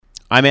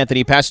I'm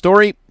Anthony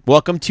Pastore.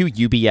 Welcome to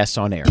UBS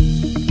On Air.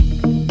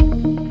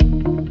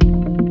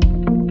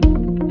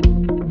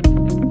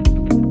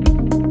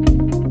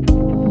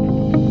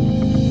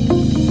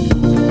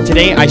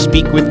 Today, I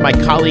speak with my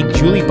colleague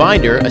Julie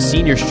Binder, a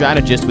senior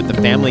strategist with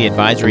the Family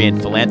Advisory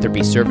and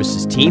Philanthropy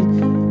Services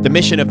team. The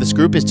mission of this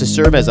group is to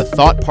serve as a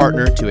thought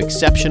partner to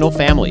exceptional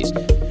families.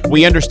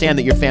 We understand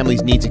that your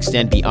family's needs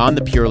extend beyond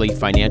the purely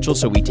financial,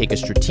 so we take a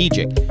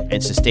strategic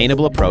and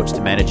sustainable approach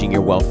to managing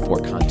your wealth for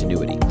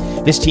continuity.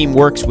 This team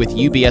works with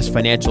UBS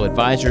financial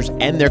advisors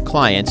and their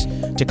clients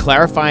to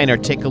clarify and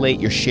articulate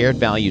your shared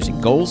values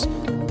and goals,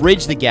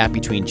 bridge the gap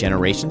between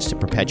generations to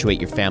perpetuate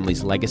your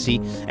family's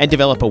legacy, and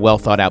develop a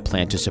well-thought-out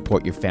plan to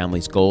support your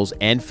family's goals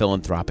and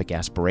philanthropic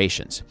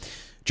aspirations.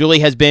 Julie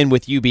has been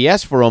with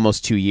UBS for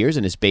almost 2 years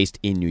and is based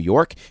in New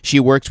York. She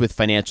works with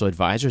financial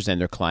advisors and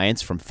their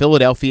clients from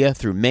Philadelphia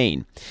through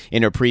Maine.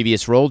 In her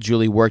previous role,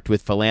 Julie worked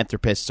with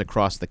philanthropists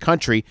across the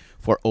country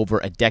for over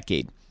a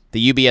decade.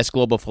 The UBS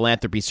Global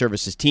Philanthropy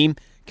Services team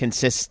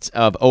consists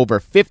of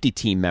over 50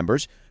 team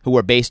members who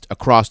are based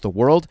across the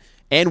world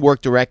and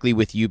work directly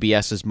with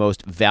UBS's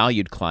most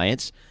valued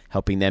clients,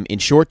 helping them, in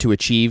short, to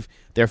achieve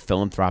their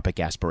philanthropic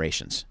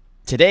aspirations.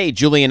 Today,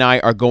 Julie and I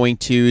are going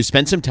to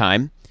spend some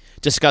time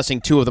discussing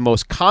two of the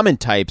most common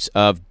types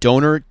of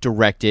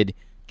donor-directed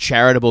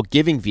charitable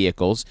giving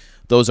vehicles.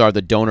 Those are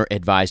the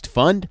donor-advised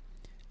fund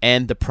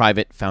and the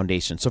private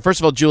foundation. So first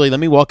of all, Julie, let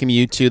me welcome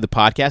you to the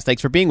podcast.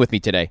 Thanks for being with me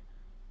today.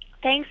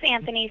 Thanks,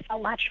 Anthony, so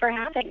much for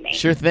having me.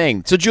 Sure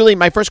thing. So, Julie,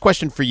 my first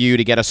question for you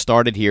to get us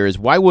started here is,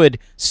 why would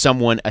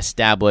someone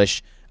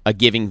establish a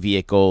giving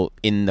vehicle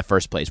in the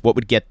first place? What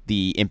would get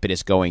the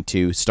impetus going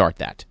to start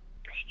that?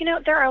 You know,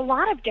 there are a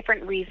lot of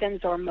different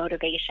reasons or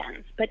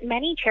motivations, but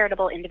many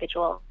charitable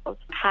individuals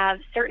have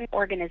certain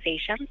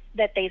organizations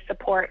that they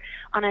support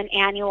on an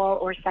annual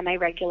or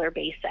semi-regular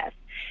basis.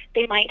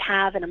 They might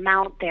have an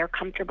amount they're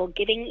comfortable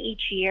giving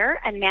each year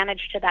and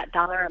manage to that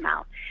dollar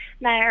amount.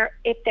 Now,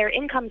 if their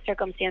income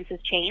circumstances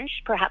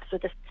change, perhaps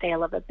with the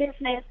sale of a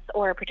business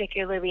or a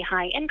particularly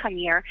high income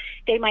year,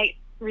 they might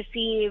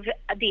receive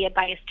the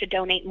advice to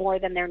donate more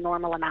than their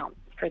normal amount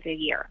for the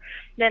year.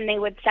 Then they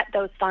would set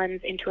those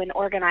funds into an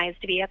organized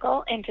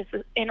vehicle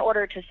in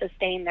order to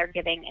sustain their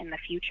giving in the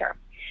future.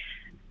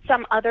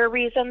 Some other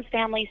reasons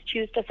families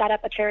choose to set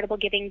up a charitable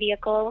giving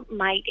vehicle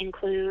might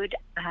include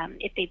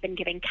if they've been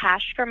giving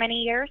cash for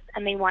many years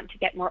and they want to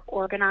get more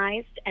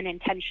organized and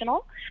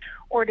intentional,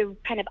 or to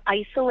kind of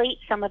isolate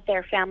some of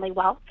their family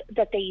wealth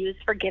that they use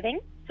for giving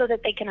so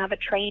that they can have a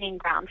training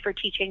ground for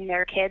teaching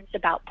their kids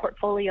about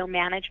portfolio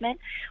management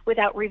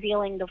without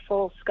revealing the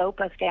full scope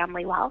of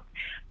family wealth.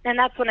 And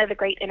that's one of the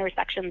great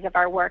intersections of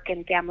our work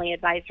in family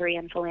advisory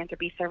and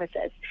philanthropy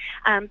services.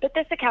 But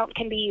this account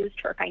can be used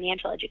for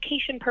financial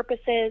education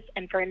purposes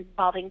and for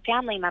involving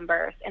family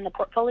members in the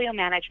portfolio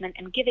management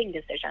and giving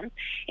decisions,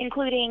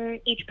 including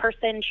each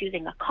person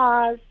choosing a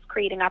cause,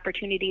 creating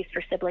opportunities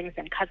for siblings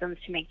and cousins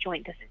to make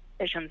joint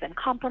decisions and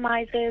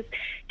compromises,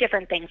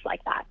 different things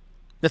like that.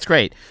 That's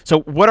great.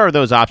 So what are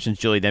those options,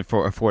 Julie, then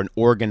for an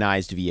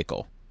organized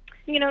vehicle?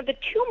 You know, the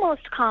two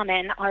most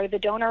common are the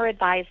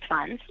donor-advised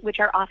funds, which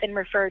are often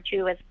referred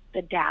to as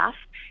the DAF,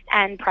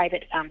 and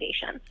private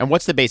foundations. And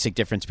what's the basic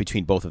difference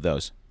between both of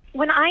those?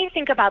 When I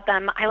think about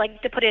them, I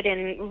like to put it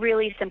in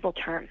really simple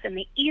terms. And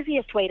the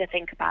easiest way to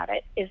think about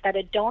it is that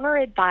a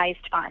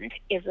donor-advised fund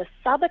is a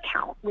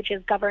sub-account which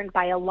is governed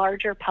by a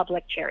larger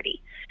public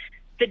charity.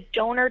 The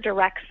donor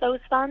directs those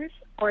funds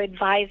or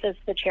advises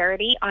the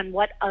charity on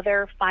what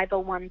other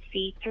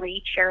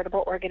 501c3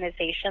 charitable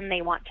organization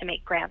they want to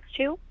make grants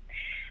to.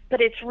 But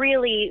it's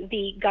really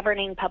the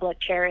governing public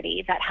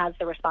charity that has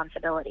the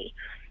responsibility.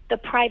 The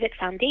private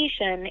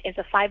foundation is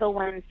a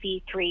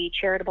 501c3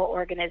 charitable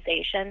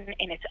organization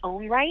in its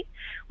own right,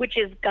 which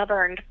is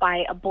governed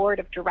by a board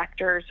of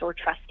directors or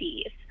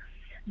trustees.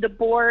 The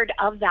board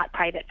of that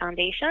private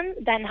foundation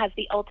then has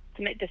the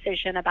ultimate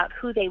decision about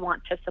who they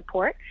want to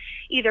support,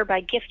 either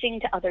by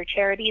gifting to other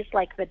charities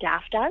like the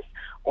DAF does,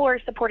 or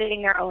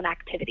supporting their own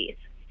activities.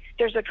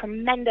 There's a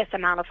tremendous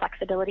amount of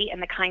flexibility in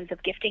the kinds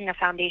of gifting a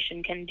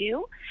foundation can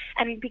do,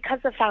 and because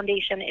the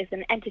foundation is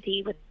an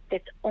entity with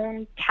its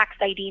own tax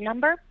ID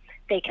number,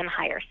 they can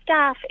hire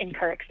staff,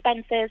 incur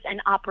expenses,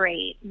 and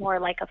operate more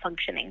like a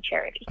functioning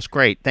charity. That's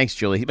great. Thanks,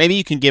 Julie. Maybe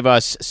you can give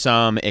us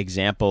some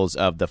examples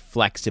of the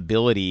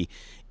flexibility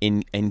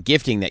in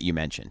gifting that you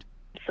mentioned.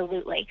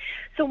 Absolutely.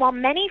 So while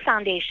many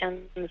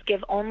foundations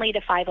give only to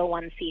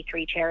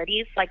 501c3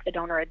 charities like the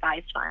Donor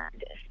Advised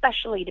Fund,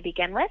 especially to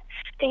begin with,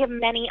 they have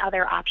many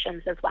other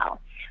options as well.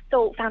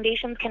 So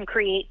foundations can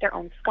create their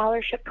own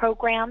scholarship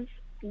programs,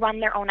 run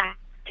their own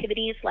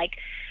activities like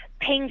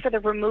paying for the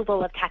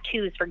removal of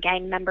tattoos for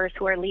gang members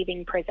who are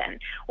leaving prison,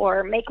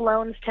 or make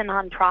loans to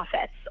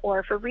nonprofits,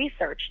 or for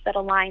research that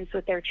aligns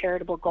with their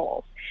charitable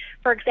goals.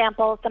 For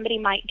example, somebody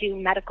might do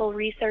medical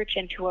research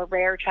into a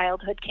rare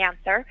childhood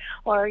cancer,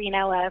 or,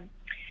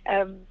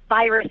 a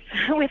virus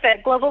with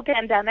a global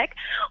pandemic,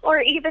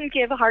 or even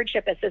give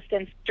hardship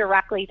assistance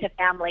directly to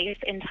families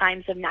in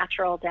times of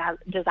natural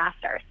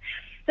disasters.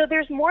 So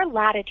there's more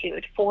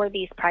latitude for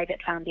these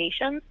private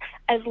foundations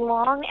as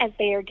long as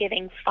they are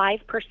giving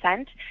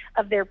 5%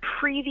 of their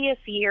previous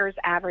year's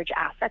average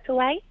assets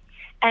away,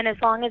 and as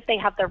long as they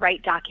have the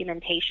right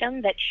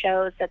documentation that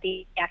shows that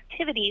the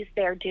activities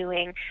they're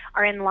doing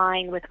are in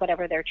line with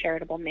whatever their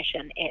charitable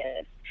mission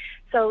is.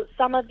 So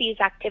some of these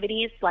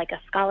activities, like a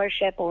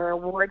scholarship or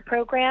award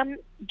program,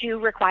 do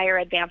require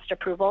advanced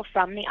approval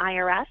from the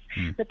IRS,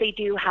 but they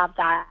do have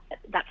that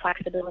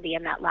flexibility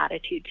and that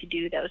latitude to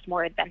do those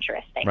more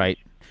adventurous things. Right.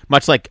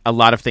 Much like a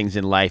lot of things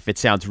in life, it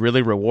sounds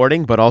really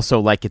rewarding, but also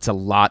like it's a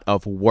lot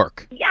of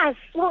work. Yes.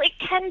 Well, it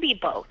can be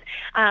both.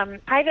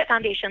 Private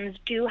foundations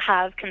do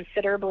have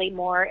considerably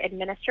more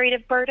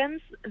administrative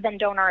burdens than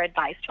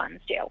donor-advised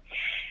funds do.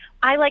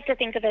 I like to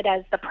think of it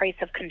as the price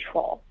of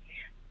control.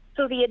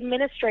 So the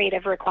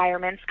administrative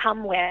requirements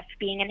come with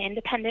being an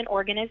independent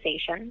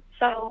organization.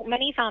 So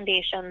many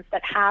foundations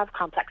that have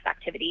complex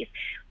activities,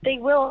 they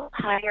will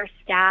hire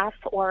staff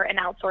or an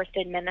outsourced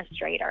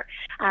administrator.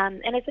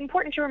 And it's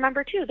important to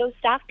remember, too, those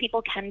staff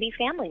people can be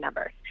family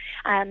members.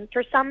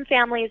 For some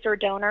families or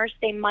donors,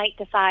 they might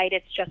decide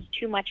it's just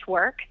too much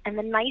work. And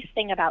the nice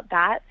thing about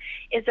that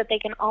is that they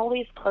can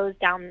always close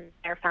down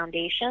their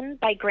foundation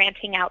by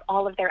granting out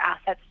all of their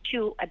assets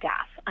to a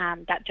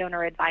DAF, that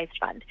donor-advised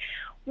fund.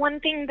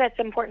 One thing that's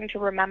important to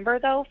remember,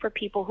 though, for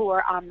people who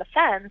are on the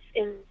fence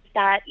is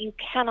that you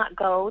cannot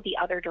go the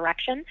other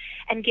direction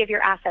and give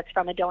your assets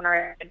from a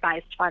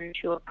donor-advised fund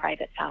to a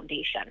private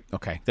foundation.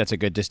 Okay, that's a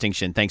good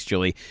distinction. Thanks,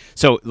 Julie.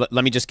 So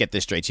let me just get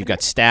this straight. So you've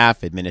got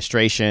staff,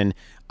 administration,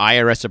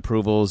 IRS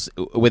approvals.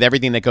 With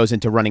everything that goes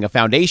into running a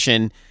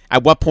foundation,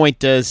 at what point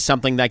does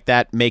something like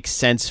that make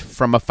sense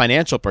from a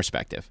financial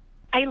perspective?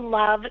 I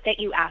love that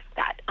you asked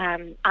that.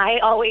 I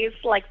always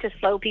like to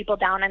slow people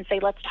down and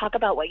say, let's talk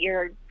about what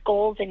your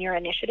goals and your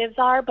initiatives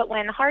are. But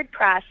when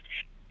hard-pressed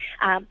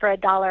for a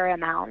dollar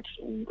amount,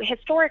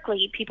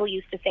 historically, people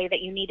used to say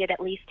that you needed at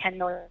least $10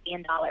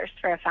 million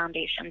for a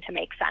foundation to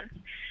make sense.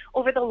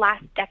 Over the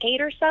last decade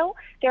or so,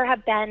 there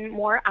have been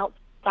more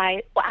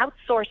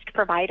outsourced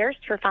providers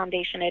for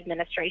foundation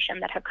administration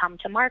that have come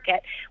to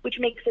market, which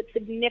makes it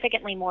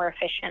significantly more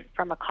efficient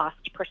from a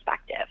cost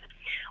perspective.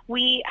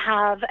 We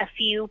have a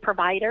few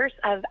providers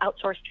of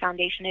outsourced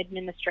foundation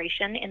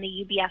administration in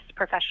the UBS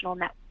Professional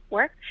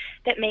Network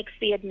that makes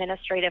the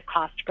administrative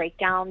cost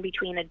breakdown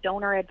between a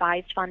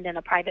donor-advised fund and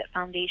a private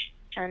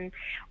foundation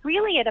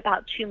really at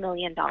about $2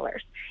 million.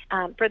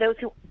 For those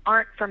who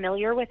aren't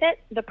familiar with it,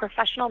 the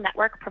Professional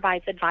Network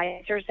provides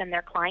advisors and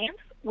their clients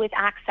with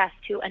access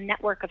to a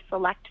network of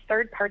select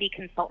third-party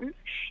consultants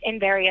in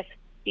various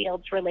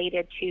fields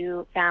related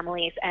to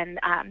families and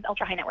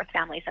ultra-high net worth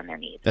families and their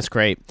needs. That's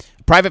great.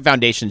 Private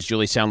foundations,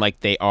 Julie, sound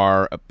like they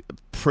are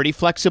pretty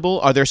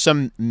flexible. Are there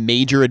some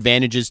major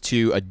advantages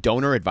to a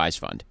donor-advised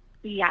fund?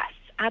 Yes,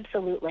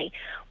 absolutely.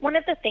 One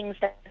of the things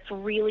that's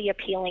really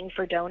appealing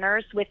for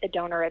donors with the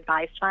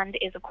donor-advised fund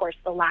is, of course,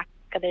 the lack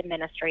of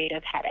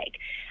administrative headache,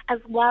 as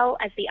well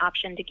as the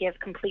option to give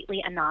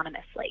completely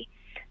anonymously.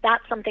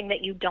 That's something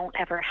that you don't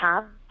ever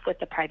have with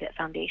the private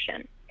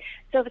foundation.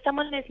 So if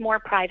someone is more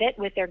private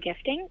with their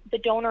gifting, the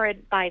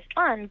donor-advised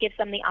fund gives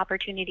them the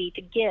opportunity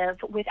to give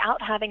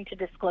without having to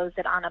disclose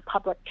it on a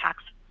public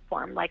tax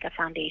form like a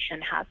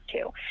foundation has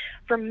to.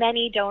 For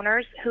many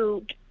donors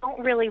who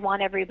don't really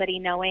want everybody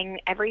knowing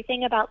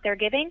everything about their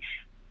giving,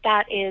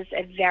 that is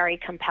a very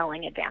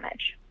compelling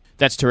advantage.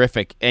 That's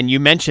terrific. And you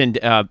mentioned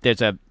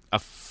there's a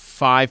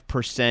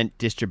 5%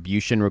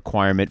 distribution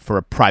requirement for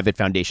a private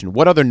foundation.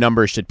 What other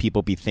numbers should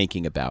people be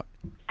thinking about?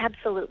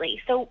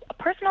 Absolutely. So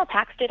personal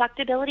tax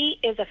deductibility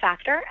is a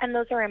factor, and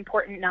those are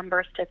important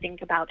numbers to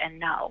think about and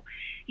know.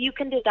 You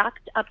can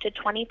deduct up to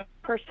 20%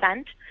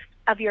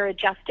 of your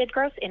adjusted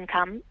gross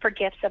income for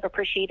gifts of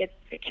appreciated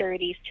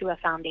securities to a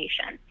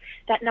foundation.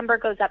 That number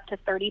goes up to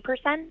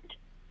 30%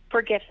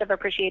 for gifts of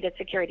appreciated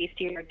securities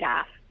to your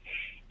DAF.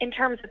 In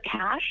terms of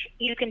cash,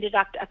 you can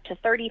deduct up to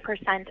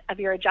 30% of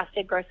your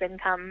adjusted gross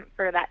income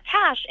for that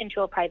cash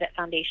into a private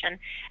foundation,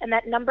 and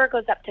that number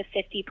goes up to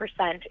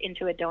 50%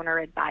 into a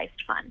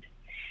donor-advised fund.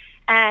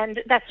 And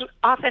that's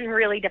often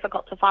really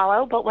difficult to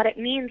follow, but what it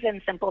means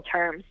in simple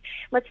terms,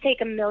 let's take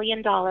 $1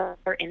 million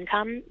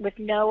income with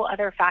no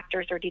other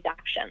factors or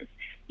deductions.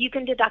 You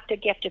can deduct a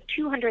gift of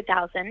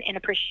 $200,000 in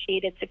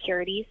appreciated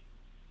securities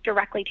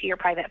directly to your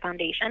private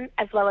foundation,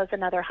 as well as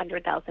another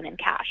 $100,000 in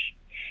cash.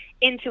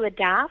 Into a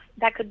DAF,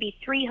 that could be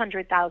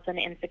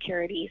 $300,000 in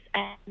securities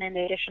and an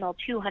additional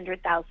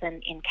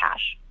 $200,000 in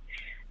cash.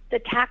 The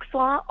tax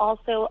law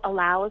also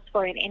allows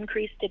for an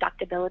increased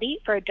deductibility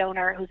for a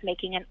donor who's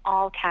making an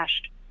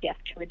all-cash gift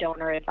to a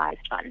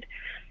donor-advised fund.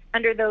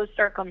 Under those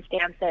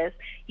circumstances,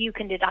 you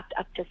can deduct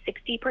up to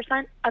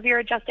 60% of your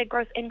adjusted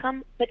gross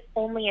income, but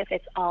only if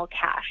it's all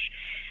cash.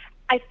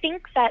 I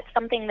think that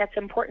something that's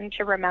important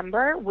to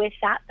remember with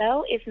that,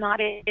 though, is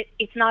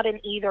it's not an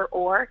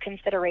either-or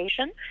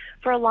consideration.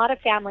 For a lot of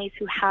families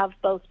who have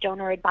both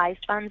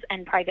donor-advised funds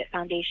and private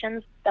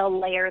foundations, they'll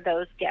layer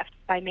those gifts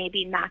by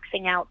maybe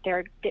maxing out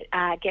their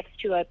gifts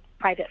to a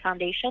private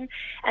foundation,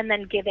 and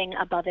then giving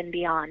above and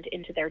beyond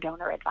into their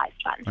donor-advised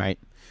fund. Right.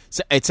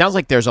 So it sounds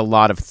like there's a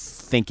lot of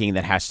thinking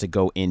that has to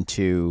go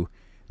into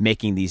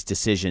making these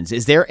decisions.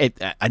 Is there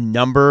a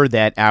number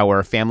that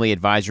our family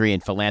advisory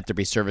and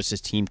philanthropy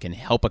services team can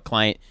help a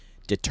client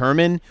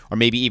determine, or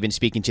maybe even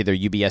speaking to their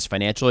UBS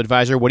financial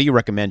advisor? What do you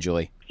recommend,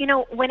 Julie?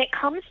 When it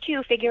comes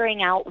to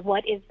figuring out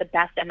what is the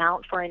best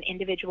amount for an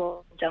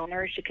individual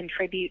donor to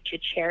contribute to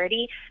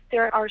charity,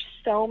 there are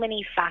so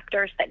many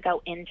factors that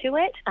go into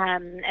it,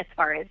 as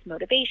far as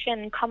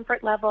motivation,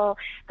 comfort level,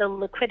 the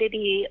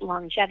liquidity,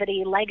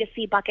 longevity,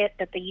 legacy bucket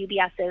that the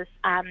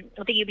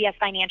UBS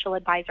financial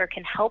advisor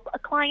can help a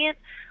client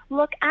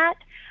look at.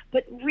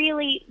 But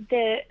really,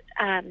 the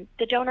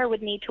donor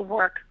would need to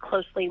work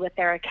closely with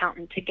their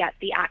accountant to get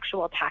the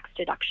actual tax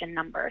deduction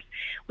numbers.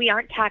 We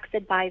aren't tax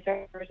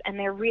advisors, and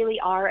there really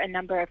are a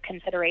number of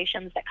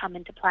considerations that come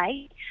into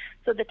play.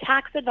 So the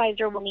tax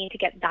advisor will need to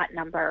get that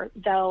number,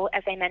 though,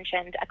 as I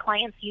mentioned, a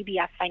client's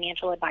UBS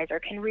financial advisor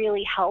can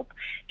really help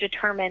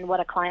determine what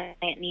a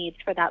client needs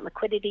for that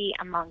liquidity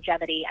and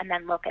longevity, and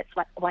then look at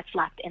what's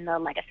left in the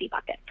legacy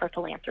bucket for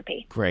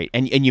philanthropy. Great.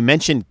 And you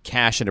mentioned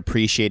cash and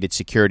appreciated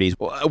securities.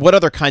 What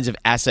other kinds of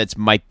assets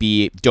might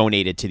be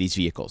donated to these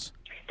vehicles?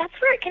 That's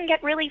where it can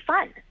get really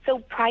fun. So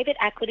private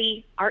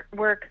equity,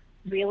 artwork,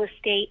 real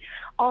estate,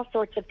 all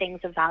sorts of things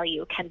of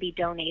value can be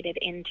donated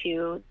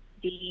into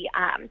the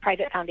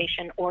private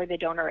foundation or the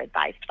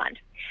donor-advised fund.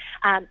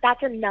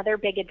 That's another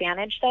big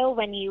advantage, though,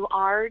 when you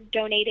are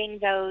donating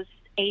those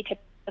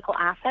atypical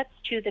assets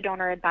to the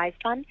donor-advised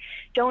fund.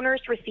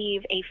 Donors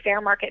receive a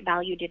fair market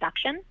value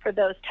deduction for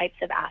those types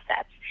of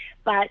assets.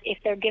 But if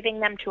they're giving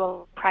them to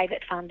a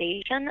private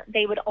foundation,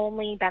 they would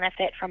only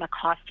benefit from a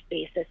cost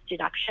basis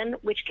deduction,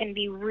 which can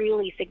be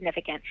really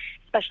significant,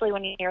 especially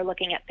when you're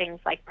looking at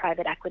things like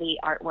private equity,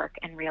 artwork,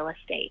 and real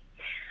estate.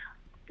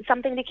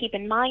 Something to keep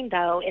in mind,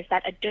 though, is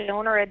that a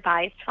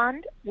donor-advised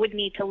fund would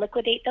need to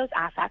liquidate those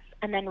assets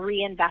and then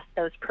reinvest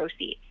those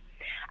proceeds.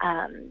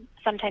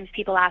 Sometimes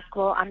people ask,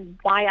 well,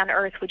 why on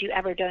earth would you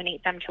ever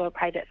donate them to a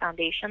private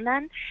foundation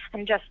then?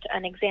 And just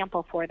an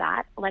example for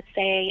that, let's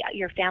say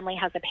your family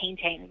has a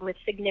painting with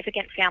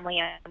significant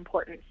family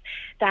importance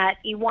that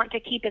you want to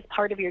keep as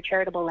part of your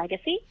charitable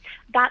legacy.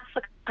 That's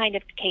the kind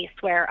of case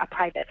where a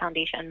private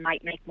foundation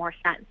might make more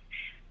sense.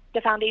 The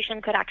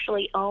foundation could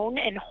actually own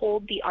and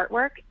hold the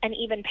artwork and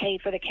even pay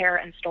for the care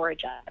and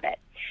storage of it.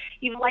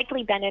 You've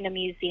likely been in a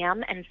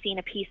museum and seen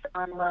a piece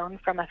on loan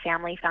from a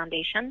family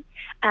foundation,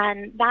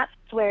 and that's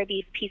where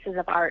these pieces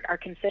of art are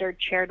considered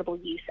charitable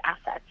use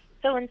assets.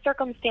 So in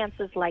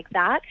circumstances like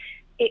that,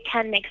 it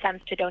can make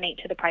sense to donate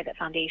to the private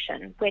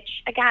foundation,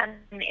 which again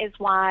is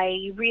why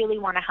you really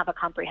want to have a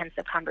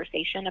comprehensive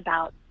conversation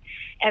about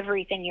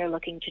everything you're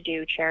looking to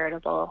do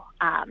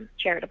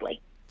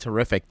charitably.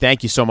 Terrific.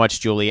 Thank you so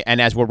much, Julie. And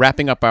as we're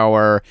wrapping up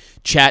our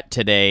chat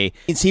today,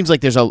 it seems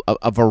like there's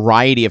a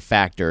variety of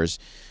factors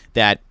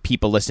that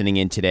people listening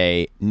in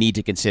today need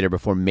to consider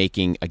before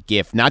making a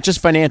gift, not just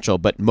financial,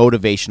 but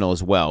motivational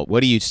as well. What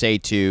do you say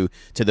to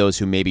those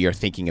who maybe are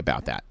thinking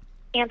about that?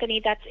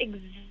 Anthony, that's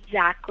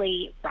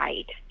exactly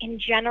right. In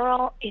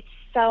general, it's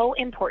so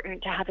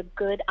important to have a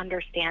good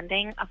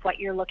understanding of what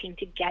you're looking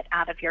to get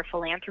out of your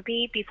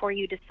philanthropy before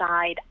you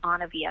decide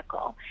on a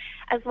vehicle,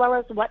 as well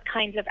as what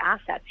kinds of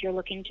assets you're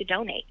looking to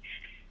donate.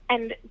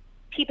 And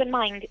keep in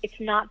mind, it's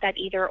not that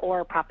either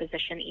or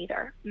proposition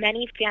either.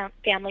 Many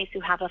families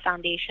who have a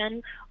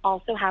foundation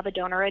also have a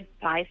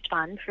donor-advised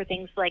fund for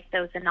things like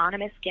those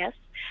anonymous gifts,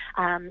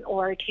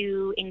 or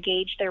to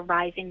engage their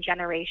rising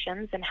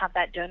generations and have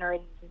that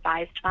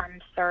donor-advised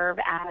fund serve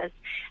as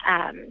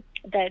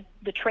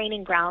the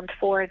training ground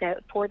for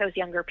those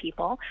younger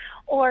people,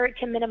 or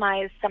to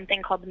minimize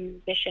something called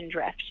mission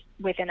drift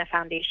within a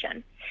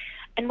foundation.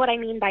 And what I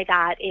mean by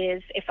that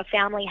is if a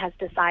family has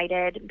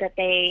decided that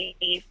they,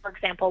 for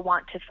example,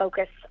 want to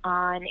focus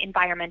on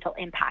environmental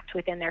impact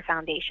within their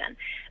foundation,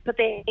 but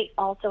they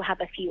also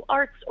have a few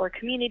arts or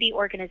community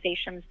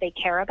organizations they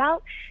care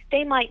about,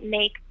 they might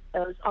make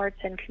those arts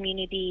and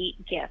community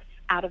gifts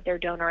out of their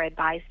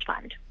donor-advised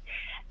fund.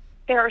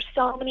 There are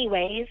so many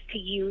ways to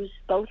use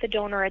both a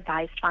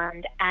donor-advised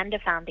fund and a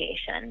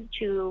foundation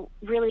to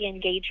really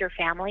engage your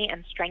family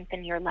and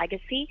strengthen your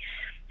legacy.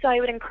 So I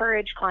would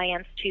encourage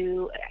clients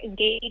to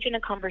engage in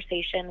a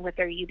conversation with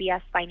their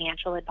UBS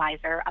financial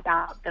advisor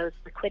about those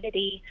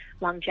liquidity,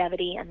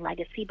 longevity, and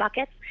legacy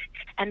buckets,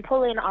 and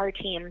pull in our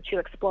team to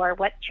explore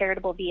what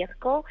charitable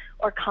vehicle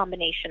or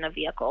combination of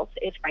vehicles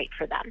is right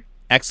for them.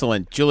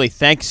 Excellent. Julie,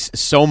 thanks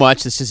so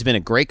much. This has been a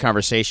great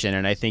conversation,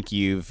 and I think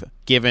you've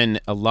given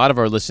a lot of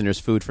our listeners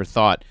food for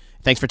thought.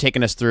 Thanks for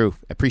taking us through.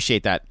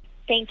 Appreciate that.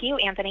 Thank you,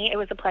 Anthony. It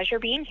was a pleasure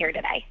being here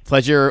today.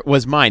 Pleasure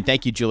was mine.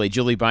 Thank you, Julie.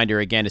 Julie Binder,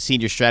 again, a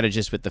senior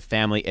strategist with the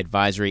Family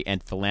Advisory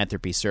and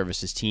Philanthropy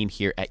Services team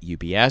here at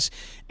UBS.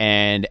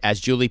 And as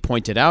Julie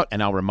pointed out,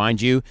 and I'll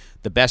remind you,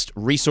 the best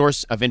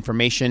resource of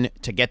information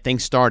to get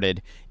things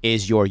started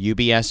is your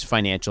UBS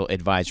financial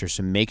advisor.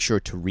 So make sure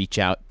to reach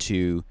out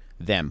to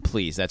them,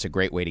 please. That's a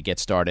great way to get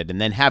started.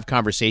 And then have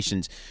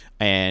conversations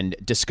and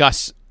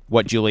discuss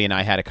what Julie and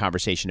I had a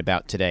conversation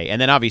about today.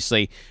 And then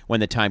obviously, when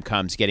the time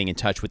comes, getting in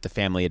touch with the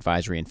Family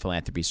Advisory and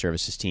Philanthropy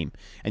Services team.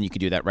 And you can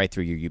do that right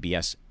through your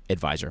UBS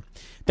advisor.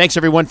 Thanks,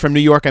 everyone. From New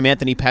York, I'm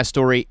Anthony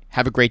Pastore.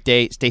 Have a great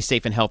day. Stay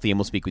safe and healthy, and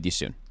we'll speak with you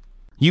soon.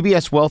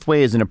 UBS Wealthway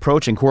is an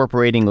approach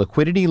incorporating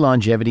liquidity,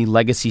 longevity,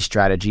 legacy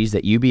strategies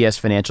that UBS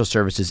Financial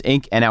Services,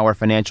 Inc. and our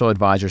financial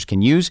advisors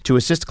can use to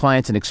assist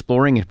clients in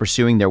exploring and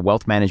pursuing their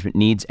wealth management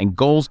needs and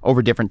goals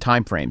over different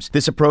time frames.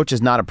 This approach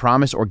is not a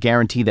promise or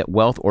guarantee that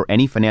wealth or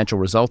any financial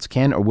results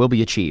can or will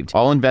be achieved.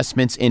 All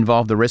investments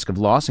involve the risk of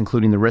loss,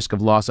 including the risk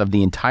of loss of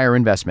the entire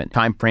investment.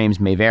 Time frames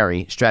may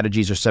vary.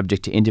 Strategies are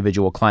subject to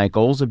individual client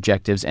goals,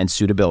 objectives, and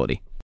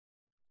suitability.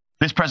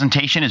 This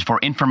presentation is for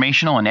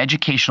informational and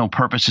educational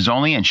purposes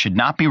only and should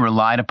not be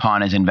relied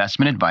upon as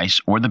investment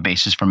advice or the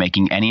basis for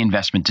making any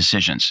investment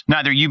decisions.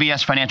 Neither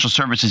UBS Financial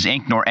Services,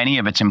 Inc. nor any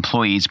of its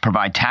employees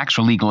provide tax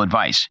or legal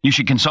advice. You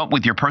should consult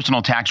with your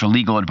personal tax or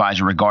legal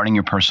advisor regarding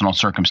your personal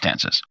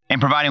circumstances. In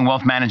providing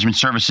wealth management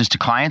services to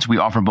clients, we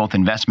offer both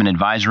investment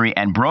advisory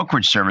and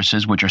brokerage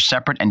services, which are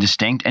separate and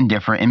distinct and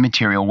differ in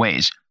material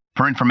ways.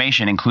 For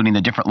information, including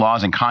the different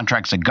laws and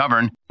contracts that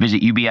govern,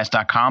 visit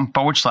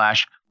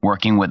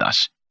ubs.com/working with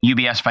us.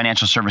 UBS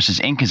Financial Services,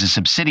 Inc. is a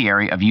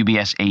subsidiary of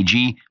UBS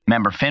AG,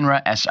 member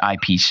FINRA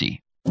SIPC.